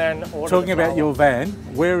 and then order. Talking about your van,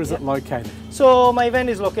 where is it located? So my van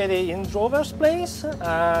is located in Drover's Place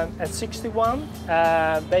at 61.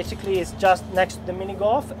 Basically, it's just next to the mini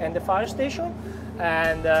golf and the fire station.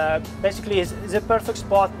 And basically, it's a perfect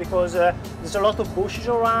spot because there's a lot of bushes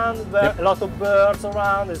around, a lot of birds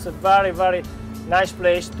around. It's a very, very nice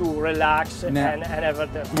place to relax and have a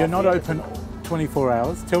coffee. You're not open 24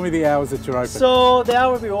 hours. Tell me the hours that you're open. So the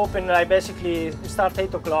hour we open, basically we start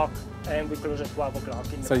 8 o'clock and we close at 12 o'clock.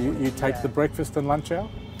 So you take the breakfast and lunch hour?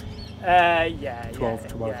 12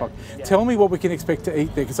 to 1 o'clock. Tell me what we can expect to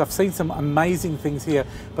eat there, because I've seen some amazing things here,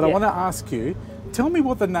 but I want to ask you, tell me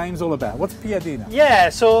what the name's all about. What's Piadina? Yeah,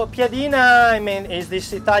 so Piadina, is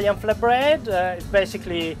this Italian flatbread. It's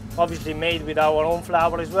basically obviously made with our own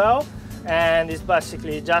flour as well. And it's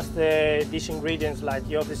basically just these ingredients, like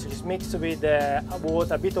you obviously mix with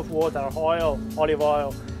water, a bit of water, oil, olive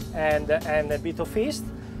oil, and a bit of yeast.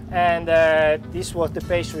 And this was the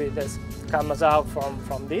pastry that comes out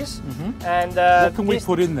from this. And what can we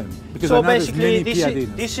put in them? Because so I know basically, there's many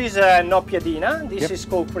piadinas. this is not piadina. This is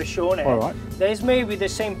called pressione. All right. That is made with the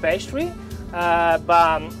same pastry.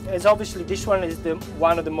 But it's obviously this one is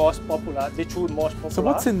one of the most popular, the two most popular. So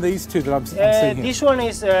what's in these two that I'm seeing here? This one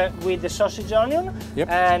is with the sausage onion,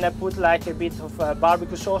 and I put like a bit of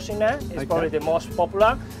barbecue sauce in there. It's probably the most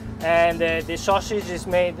popular. And the sausage is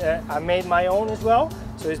made, I made my own as well.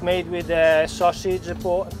 So it's made with sausage,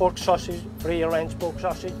 pork sausage, free-range pork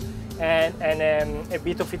sausage, and a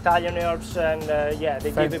bit of Italian herbs, and yeah,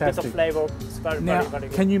 they give a bit of flavor. It's very, now, very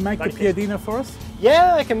good. Can you make the piadina for us?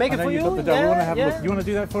 Yeah, I can make it for you. you. Got the dough. Yeah, We want to have a look. You want to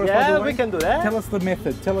do that for us? By the way? We can do that. Tell us the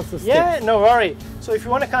method. Tell us the steps. Yeah, no worry. So if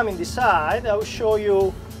you want to come in this side, I will show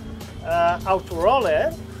you how to roll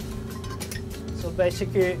it. So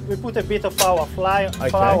basically, we put a bit of our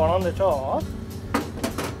flour on the top,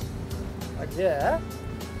 like that.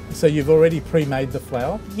 So you've already pre-made the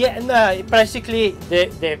flour? Yeah, no, basically,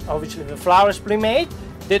 obviously the flour is pre-made.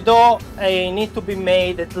 The dough need to be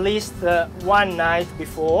made at least one night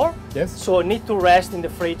before. Yes. So it need to rest in the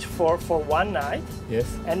fridge for one night. Yes.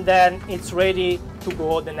 And then it's ready to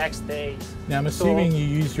go the next day. Now I'm assuming you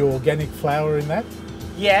use your organic flour in that?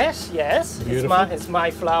 Yes, yes. Beautiful. It's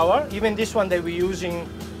my flour. Even this one that we're using.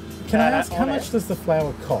 Can I ask how much does the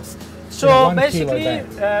flour cost? So basically,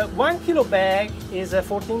 1 kilo bag is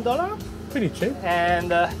 $14. Pretty cheap.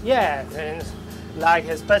 And yeah, and like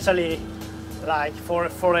especially like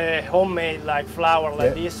for a homemade like flour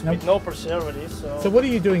like this with no preservatives. So what are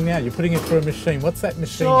you doing now? You're putting it through a machine. What's that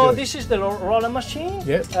machine doing? So this is the roller machine.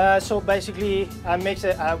 Yep. So basically, I mix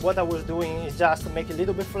it. What I was doing is just to make it a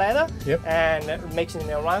little bit flatter and makes it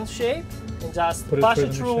in a round shape, and just pass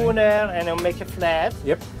it through there, and I'll make it flat.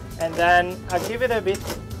 Yep. And then I give it a bit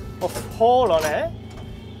of hole on it,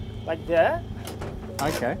 like that.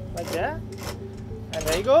 Okay. Like that. And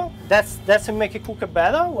there you go. That's to make it cook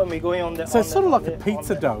better when we're going on the. So it's sort of like a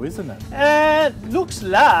pizza dough, isn't it? Looks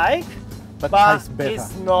like, but tastes better.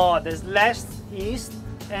 It's not. There's less yeast,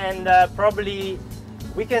 and probably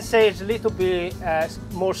we can say it's a little bit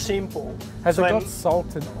more simple. Has it got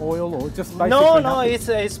salt and oil, or just basically No,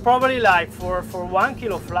 it's probably like for 1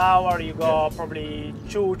 kilo flour you got probably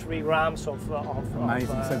 2-3 grams of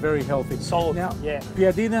amazing. So very healthy. Salt. Now,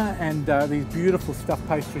 piadina and these beautiful stuffed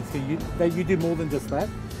pastries here. You do more than just that.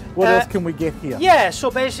 What else can we get here? Yeah.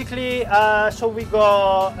 So basically, so we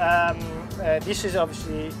got this is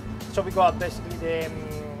obviously. So we got basically the.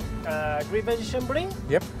 Grilled vegetable brie.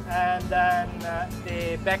 Yep. And then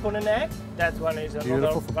the bacon and egg. That one is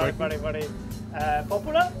another very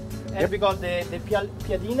popular. And we got the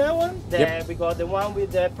piadina one. We got the one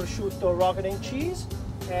with the prosciutto, rocket and cheese.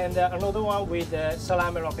 And another one with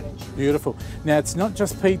salami, rocket and cheese. Beautiful. Now it's not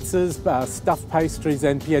just pizzas, stuffed pastries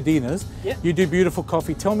and piadinas. Yep. You do beautiful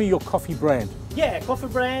coffee. Tell me your coffee brand. Yeah, coffee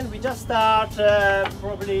brand. We just started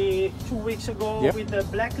probably 2 weeks ago with the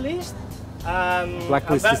Blacklist.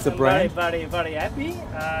 Blacklist is the brand. Very, very happy.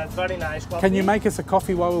 Very nice coffee. Can you make us a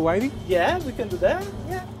coffee while we're waiting? Yeah, we can do that.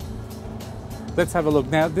 Yeah. Let's have a look.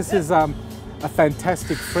 Now this is a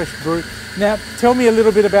fantastic fresh brew. Now tell me a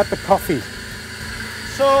little bit about the coffee.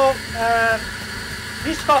 So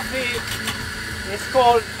this coffee is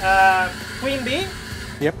called Queen Bee.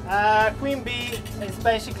 Yep. Queen Bee is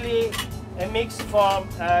basically a mix from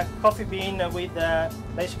coffee bean with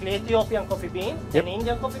basically Ethiopian coffee bean and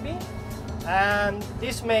Indian coffee bean. And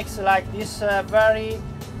this makes like this very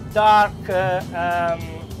dark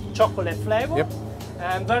chocolate flavor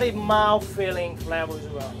and very mouth-filling flavor as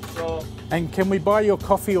well. So. And can we buy your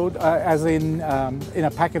coffee, as in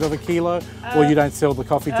a packet of 1 kilo, or you don't sell the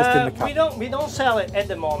coffee just in the cup? We don't sell it at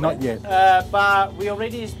the moment. Not yet. But we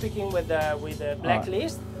already speaking with the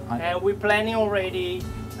Blacklist, and we're planning already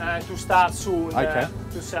to start soon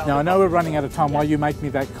to sell. Now I know we're running out of time. While you make me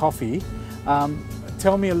that coffee,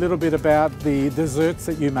 tell me a little bit about the desserts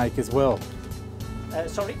that you make as well.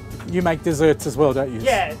 Sorry? You make desserts as well, don't you?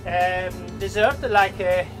 Yeah, dessert like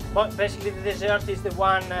basically the dessert is the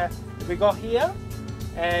one we got here.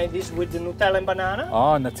 This with the Nutella and banana.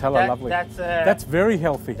 Oh, Nutella, lovely. That's very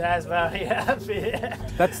healthy. That's very healthy.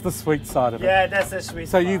 That's the sweet side of it. Yeah, that's the sweet.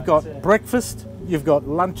 So you've got breakfast, you've got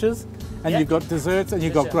lunches, and you've got desserts, and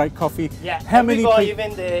you've got great coffee. Yeah. How many? We got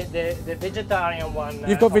even the vegetarian one.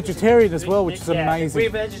 You've got vegetarian as well, which is amazing. The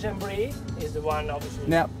vegetarian brie is the one, obviously.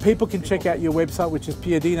 Now, people can check out your website, which is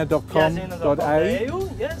piadina.com.au.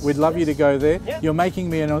 Yes, We'd love you to go there. Yeah. You're making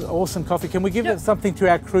me an awesome coffee. Can we give it something to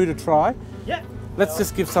our crew to try? Yeah. Let's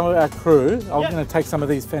just give some of our crew. I'm going to take some of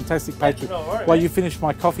these fantastic pastries while you finish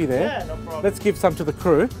my coffee there. Yeah, no problem. Let's give some to the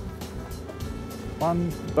crew.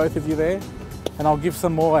 One, both of you there, and I'll give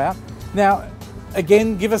some more out. Now,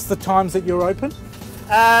 again, give us the times that you're open.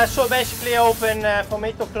 So basically open from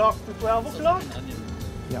 8 o'clock to 12 o'clock.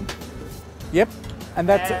 Yep, and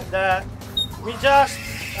that's and we just,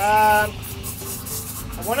 I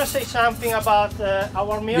want to say something about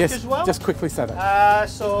our milk as well. Just quickly say that.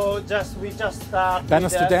 So we just start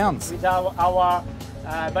Bannister Downs. with our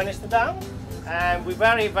Bannister Downs. And we're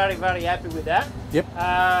very, very, very happy with that. Yep.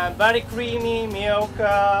 Very creamy milk.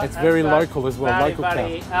 It's very local as well, very, local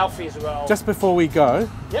very cow. healthy as well. Just before we go,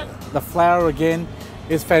 Yep. the flour again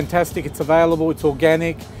is fantastic. It's available, it's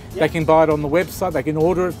organic. Yep. They can buy it on the website, they can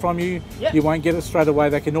order it from you. Yep. You won't get it straight away,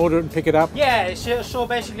 they can order it and pick it up. Yeah, so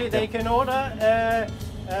basically they can order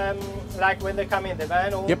like when they come in the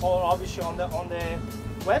van or, Yep. or obviously on the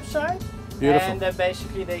website. Beautiful. And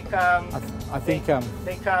basically they come. I think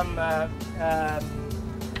they come. Yeah,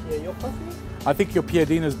 your coffee. I think your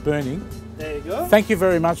piadina's burning. There you go. Thank you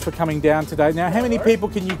very much for coming down today. Now, how many people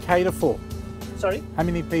can you cater for? Sorry? How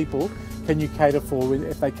many people can you cater for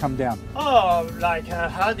if they come down? Oh, like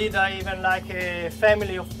how did I even like a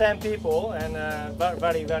family of 10 people, and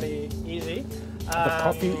very, very easy. The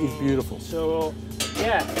coffee is beautiful. So,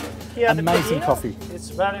 yeah. Here Amazing coffee.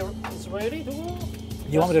 It's ready to go.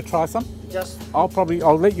 You want me to try some? Just. I'll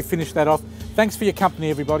let you finish that off. Thanks for your company,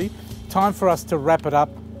 everybody. Time for us to wrap it up.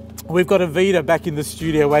 We've got Evita back in the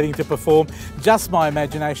studio waiting to perform. Just my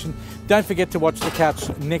imagination. Don't forget to watch The Couch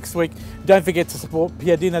next week. Don't forget to support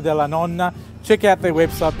Piadina della Nonna. Check out their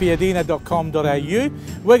website, piadina.com.au.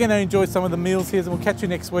 We're going to enjoy some of the meals here, and we'll catch you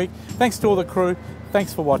next week. Thanks to all the crew.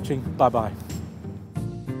 Thanks for watching. Bye-bye.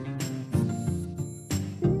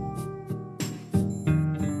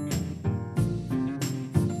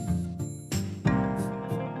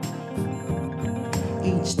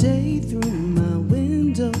 Each day through my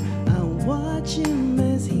window, I watch him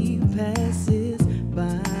as he passes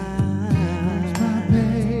by.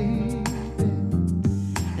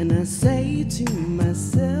 And I say to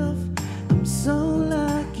myself, I'm so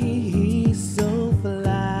lucky he's so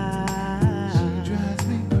fly. She drives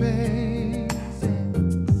me crazy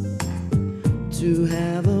to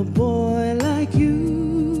have a boy like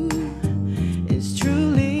you. It's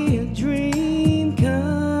truly a dream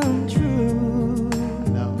come true.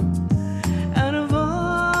 Out of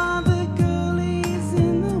all the girlies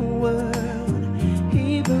in the world,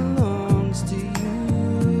 he belongs to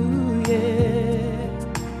you, yeah.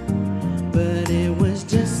 But it was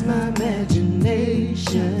just my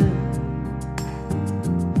imagination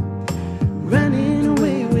running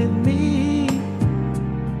away with me.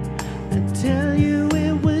 I tell you,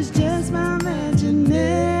 it was just my imagination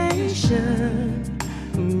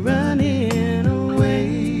running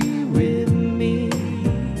away with me.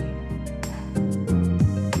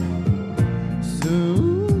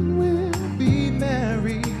 Soon we'll be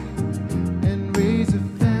married and raise a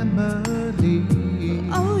family.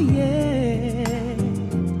 Oh yeah.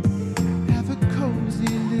 Have a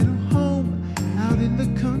cozy little home out in the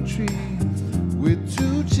country with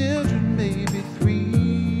 2 children, maybe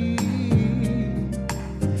 3.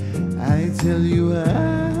 I tell you, I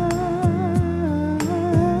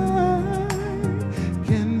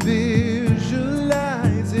can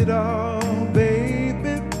visualize it all,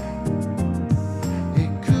 baby.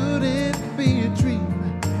 It couldn't be a dream,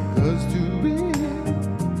 'cause to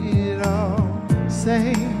it all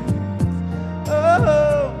same.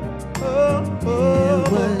 Oh, oh, oh.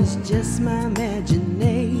 It was just my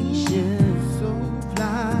imagination. So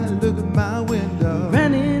fly, look at my window.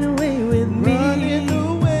 Running away with me. Running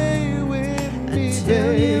away with me. I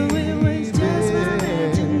tell you, it was just my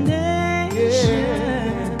imagination.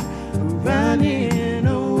 Running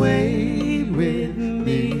away with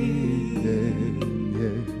me.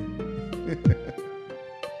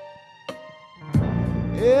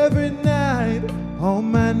 Every night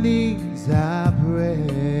on my knees I pray.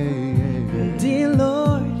 Dear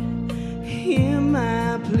Lord, hear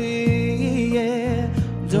my plea, yeah.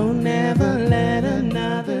 Don't ever let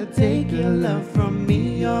another take your love from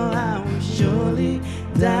me, or I will surely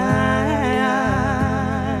die.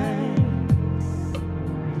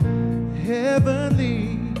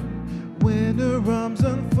 Heavenly, when her arms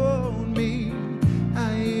unfold me,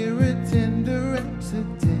 I hear a tender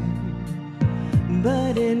accident.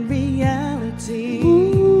 But in reality,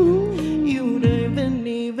 you don't even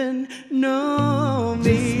need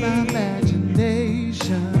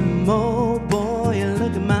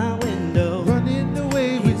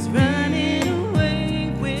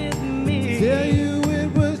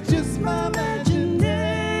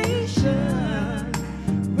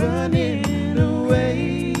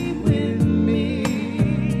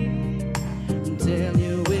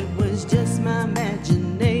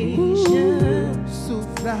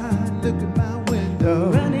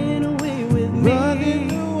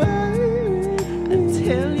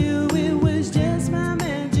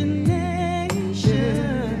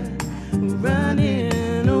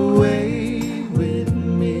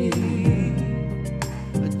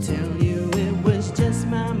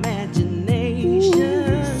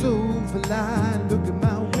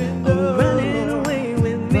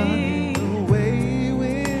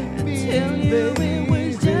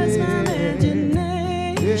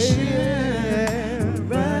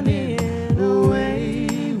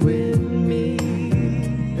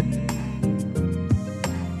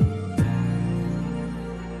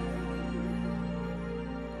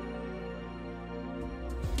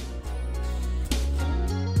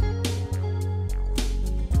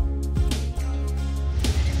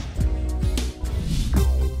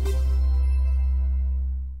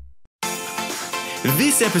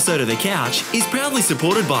This episode of The Couch is proudly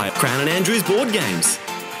supported by Crown & Andrews Board Games.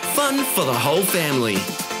 Fun for the whole family.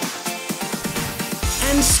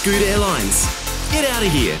 And Scoot Airlines. Get out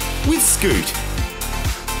of here with Scoot.